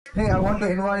Hey, I want to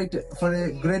invite for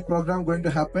a great program going to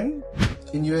happen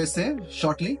in USA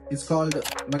shortly. It's called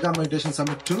Megha Meditation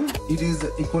Summit 2. It is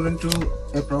equivalent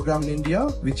to a program in India,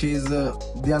 which is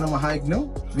Dhyana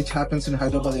Mahayagna, which happens in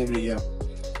Hyderabad every year.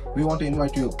 We want to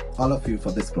invite you, all of you,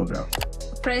 for this program.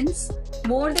 Friends,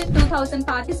 more than 2,000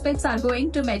 participants are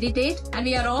going to meditate, and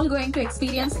we are all going to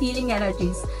experience healing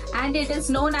energies. And it is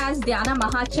known as Dhyana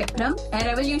Mahachakram, a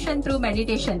revolution through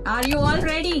meditation. Are you all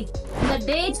ready? The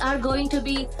dates are going to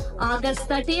be August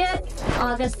 30th,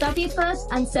 August 31st,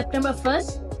 and September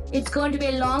 1st. It's going to be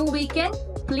a long weekend.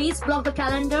 Please block the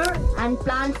calendar and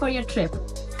plan for your trip.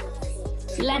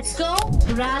 Let's go,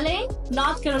 Raleigh,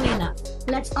 North Carolina.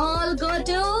 Let's all go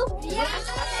to...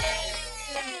 Yes!